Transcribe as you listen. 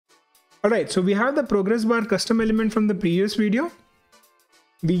Alright, so we have the progress bar custom element from the previous video.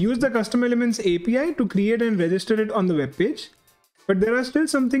 We use the custom elements API to create and register it on the web page, but there are still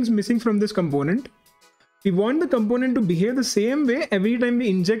some things missing from this component. We want the component to behave the same way every time we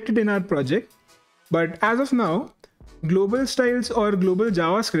inject it in our project, but as of now, global styles or global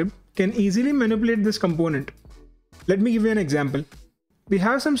JavaScript can easily manipulate this component. Let me give you an example. We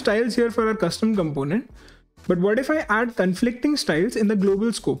have some styles here for our custom component, but what if I add conflicting styles in the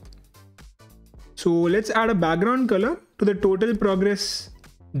global scope? So let's add a background color to the total progress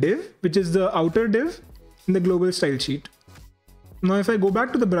div, which is the outer div in the global style sheet. Now if I go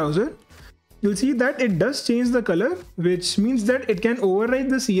back to the browser, you'll see that it does change the color, which means that it can override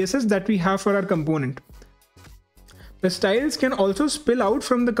the CSS that we have for our component. The styles can also spill out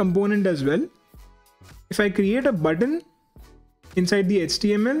from the component as well. If I create a button inside the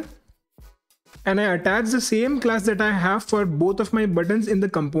HTML and I attach the same class that I have for both of my buttons in the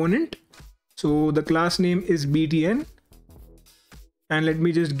component, so the class name is btn, and let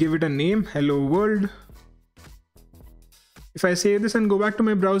me just give it a name, hello world. If I save this and go back to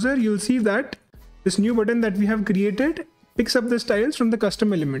my browser, you'll see that this new button that we have created picks up the styles from the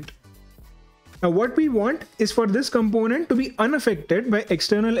custom element. Now what we want is for this component to be unaffected by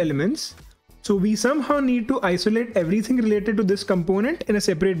external elements. So we somehow need to isolate everything related to this component in a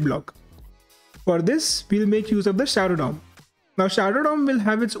separate block. For this, we'll make use of the shadowdom. Now shadowdom will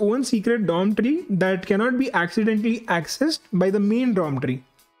have its own secret DOM tree that cannot be accidentally accessed by the main DOM tree.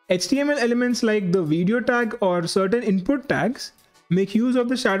 HTML elements like the video tag or certain input tags make use of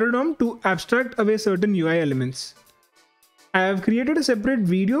the shadowdom to abstract away certain UI elements. I have created a separate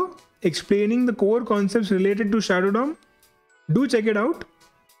video explaining the core concepts related to shadowdom. Do check it out.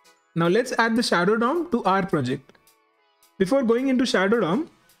 Now let's add the shadowdom to our project. Before going into shadowdom,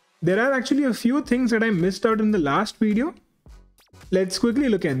 there are actually a few things that I missed out in the last video. Let's quickly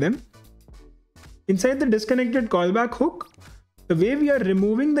look at them. Inside the disconnected callback hook, the way we are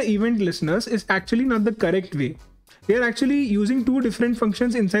removing the event listeners is actually not the correct way. We are actually using two different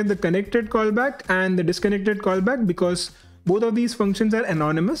functions inside the connected callback and the disconnected callback because both of these functions are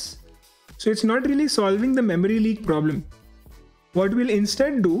anonymous. So it's not really solving the memory leak problem. What we'll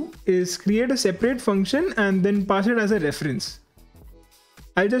instead do is create a separate function and then pass it as a reference.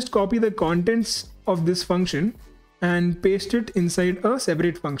 I'll just copy the contents of this function and paste it inside a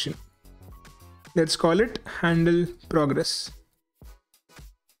separate function. Let's call it handle progress.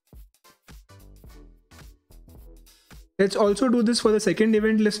 Let's also do this for the second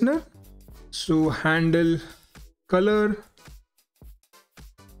event listener. So handle color.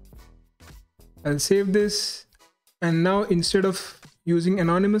 I'll save this. And now instead of using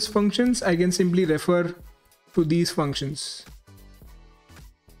anonymous functions, I can simply refer to these functions.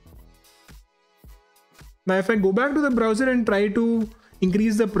 Now if I go back to the browser and try to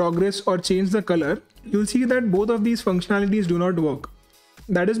increase the progress or change the color, you'll see that both of these functionalities do not work.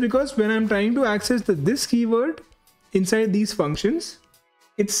 That is because when I'm trying to access the this keyword inside these functions,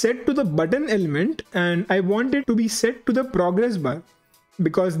 it's set to the button element and I want it to be set to the progress bar.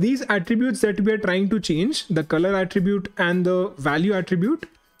 Because these attributes that we are trying to change, the color attribute and the value attribute,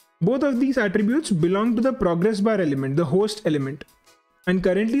 both of these attributes belong to the progress bar element, the host element. And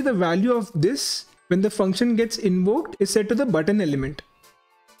currently the value of this, when the function gets invoked, is set to the button element.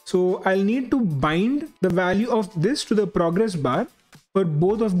 So I'll need to bind the value of this to the progress bar for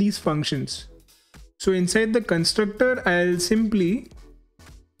both of these functions. So inside the constructor, I'll simply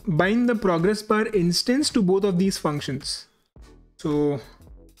bind the progress bar instance to both of these functions. So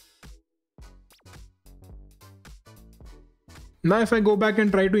now if I go back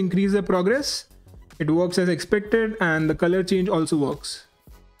and try to increase the progress, it works as expected and the color change also works.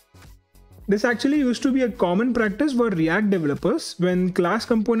 This actually used to be a common practice for React developers when class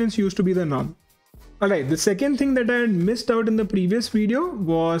components used to be the norm. Alright, the second thing that I had missed out in the previous video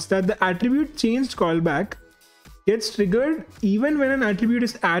was that the attribute changed callback gets triggered even when an attribute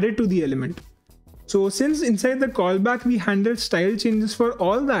is added to the element. So since inside the callback we handle style changes for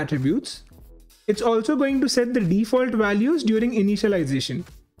all the attributes, it's also going to set the default values during initialization.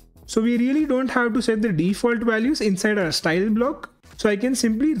 So we really don't have to set the default values inside our style block. So I can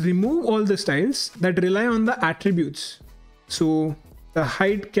simply remove all the styles that rely on the attributes. So the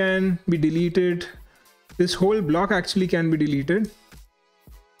height can be deleted. This whole block actually can be deleted.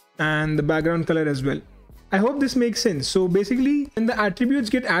 And the background color as well. I hope this makes sense. So basically when the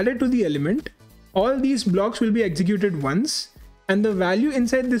attributes get added to the element, all these blocks will be executed once and the value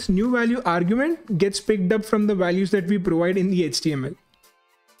inside this new value argument gets picked up from the values that we provide in the HTML.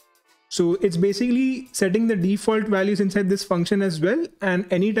 So it's basically setting the default values inside this function as well, and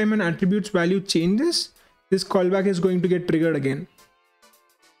anytime an attribute's value changes, this callback is going to get triggered again.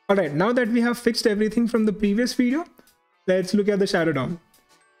 Alright, now that we have fixed everything from the previous video, let's look at the shadow DOM.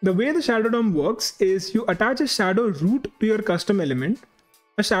 The way the shadow DOM works is you attach a shadow root to your custom element.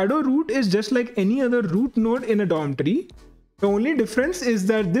 A shadow root is just like any other root node in a DOM tree. The only difference is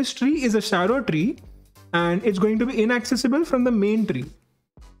that this tree is a shadow tree and it's going to be inaccessible from the main tree.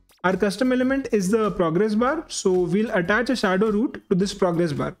 Our custom element is the progress bar, so we'll attach a shadow root to this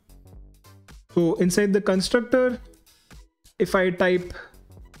progress bar. So inside the constructor, if I type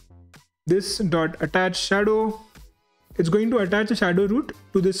this dot attach shadow, it's going to attach a shadow root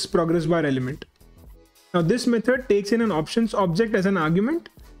to this progress bar element. Now this method takes in an options object as an argument.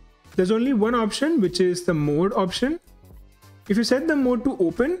 There's only one option, which is the mode option. If you set the mode to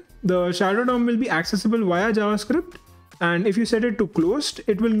open, the shadow DOM will be accessible via JavaScript, and if you set it to closed,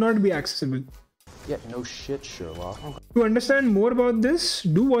 it will not be accessible. Yeah, no shit, Sherlock. To understand more about this,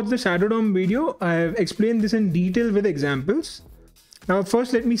 do watch the shadow DOM video. I have explained this in detail with examples. Now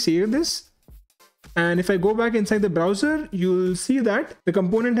first let me save this, and if I go back inside the browser, you'll see that the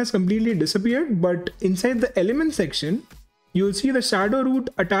component has completely disappeared, but inside the element section, you'll see the shadow root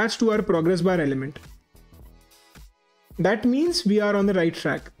attached to our progress bar element. That means we are on the right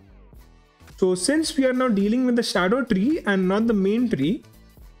track. So since we are now dealing with the shadow tree and not the main tree,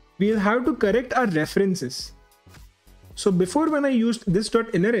 we'll have to correct our references. So before, when I used this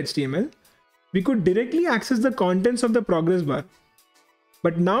 .inner HTML, we could directly access the contents of the progress bar.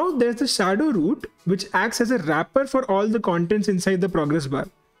 But now there's the shadow root, which acts as a wrapper for all the contents inside the progress bar.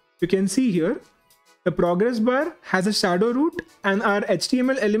 You can see here, the progress bar has a shadow root and our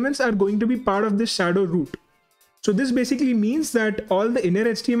HTML elements are going to be part of this shadow root. So this basically means that all the inner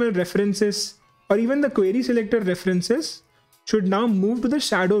HTML references or even the query selector references should now move to the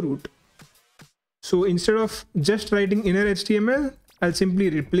shadow root. So instead of just writing inner HTML, I'll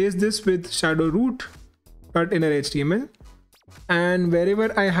simply replace this with shadow root.inner HTML. And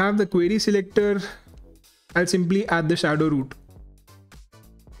wherever I have the query selector, I'll simply add the shadow root.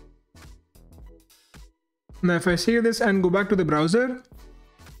 Now if I save this and go back to the browser,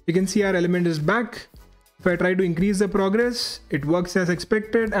 you can see our element is back. If I try to increase the progress, it works as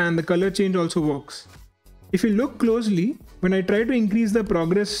expected and the color change also works. If you look closely, when I try to increase the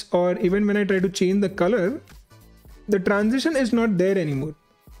progress or even when I try to change the color, the transition is not there anymore.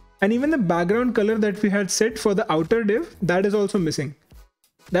 And even the background color that we had set for the outer div, that is also missing.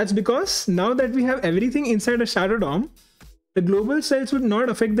 That's because now that we have everything inside a shadow DOM, the global styles would not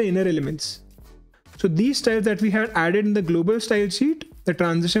affect the inner elements. So these styles that we had added in the global style sheet, the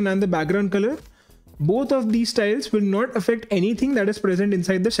transition and the background color, both of these styles will not affect anything that is present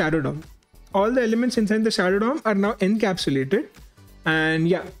inside the shadow DOM. All the elements inside the shadow DOM are now encapsulated, and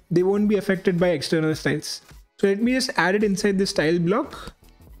yeah, they won't be affected by external styles. So let me just add it inside the style block.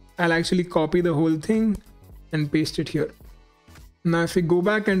 I'll actually copy the whole thing and paste it here. Now if we go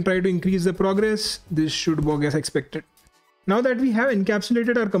back and try to increase the progress, this should work as expected. Now that we have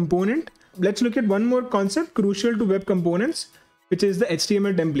encapsulated our component, let's look at one more concept crucial to web components, which is the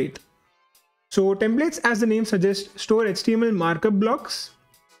HTML template. So templates, as the name suggests, store HTML markup blocks.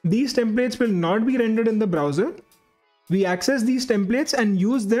 These templates will not be rendered in the browser. We access these templates and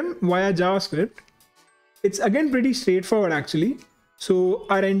use them via JavaScript. It's again pretty straightforward actually. So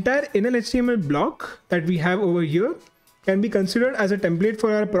our entire inner HTML block that we have over here can be considered as a template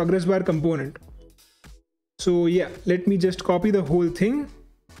for our progress bar component. So yeah, let me just copy the whole thing,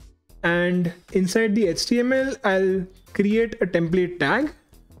 and inside the HTML, I'll create a template tag.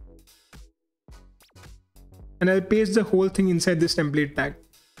 And I'll paste the whole thing inside this template tag.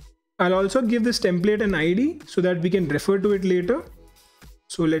 I'll also give this template an ID so that we can refer to it later.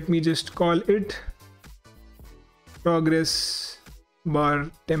 So let me just call it progress bar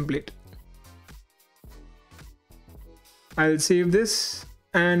template. I'll save this.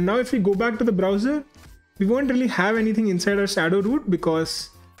 And now if we go back to the browser, we won't really have anything inside our shadow root because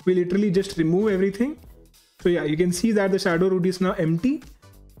we literally just remove everything. So yeah, you can see that the shadow root is now empty.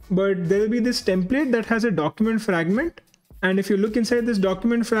 But there will be this template that has a document fragment, and if you look inside this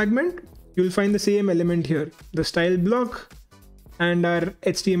document fragment, you'll find the same element here, the style block and our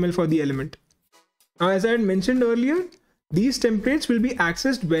HTML for the element. Now as I had mentioned earlier, these templates will be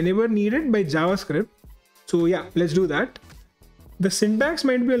accessed whenever needed by JavaScript. So yeah, let's do that. The syntax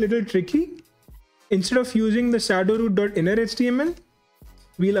might be a little tricky. Instead of using the shadow root.inner HTML,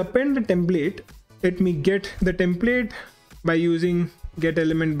 we'll append the template. Let me get the template by using get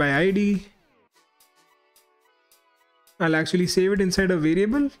element by ID. I'll actually save it inside a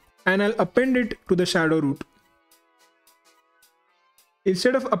variable and I'll append it to the shadow root.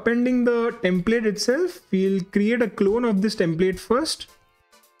 Instead of appending the template itself, we'll create a clone of this template first.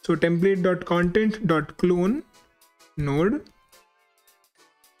 So template.content.clone node.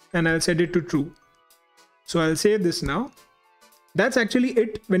 and I'll set it to true. So I'll save this now. That's actually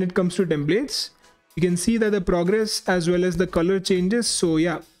it when it comes to templates. You can see that the progress as well as the color changes. So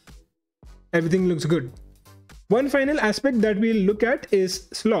yeah, everything looks good. One final aspect that we'll look at is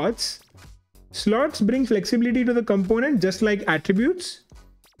slots. Slots bring flexibility to the component just like attributes.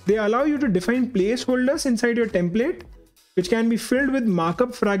 They allow you to define placeholders inside your template, which can be filled with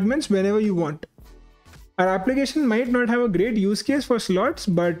markup fragments whenever you want. Our application might not have a great use case for slots,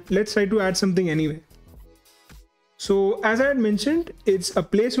 but let's try to add something anyway. So as I had mentioned, it's a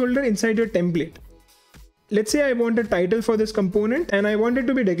placeholder inside your template. Let's say I want a title for this component and I want it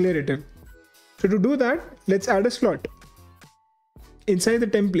to be declarative. So to do that, let's add a slot. Inside the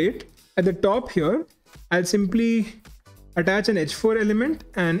template, at the top here, I'll simply attach an h4 element,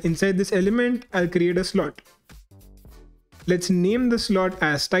 and inside this element, I'll create a slot. Let's name the slot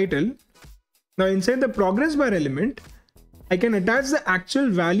as title. Now inside the progress bar element, I can attach the actual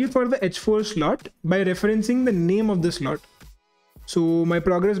value for the h4 slot by referencing the name of the slot. So my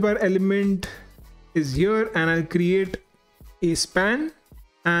progress bar element is here, and I'll create a span,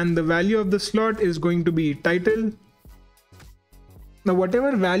 and the value of the slot is going to be title. Now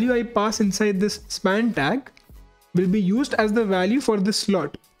whatever value I pass inside this span tag will be used as the value for this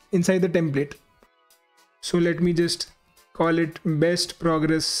slot inside the template. So let me just call it best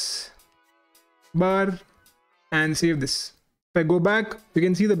progress bar and save this. If I go back, you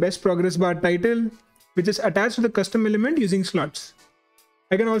can see the best progress bar title, which is attached to the custom element using slots.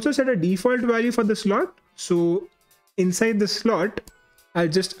 I can also set a default value for the slot. So inside the slot, I'll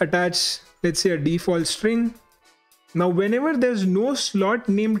just attach, let's say, a default string. Now whenever there's no slot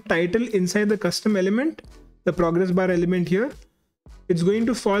named title inside the custom element, the progress bar element here, it's going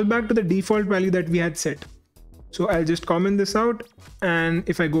to fall back to the default value that we had set. So I'll just comment this out, and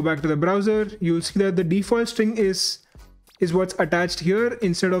if I go back to the browser, you'll see that the default string is what's attached here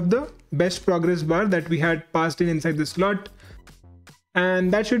instead of the best progress bar that we had passed in inside the slot. And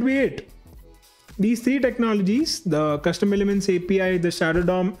that should be it. These three technologies, the custom elements API, the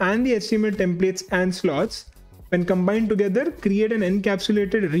shadowdom, and the HTML templates and slots, when combined together, create an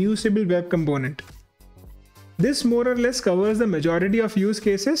encapsulated reusable web component. This more or less covers the majority of use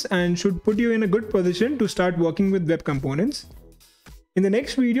cases and should put you in a good position to start working with web components. In the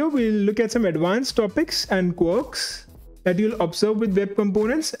next video, we'll look at some advanced topics and quirks that you'll observe with web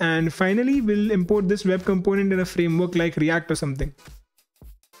components, and finally we'll import this web component in a framework like React or something.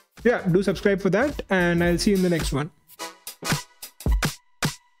 Yeah, do subscribe for that, and I'll see you in the next one.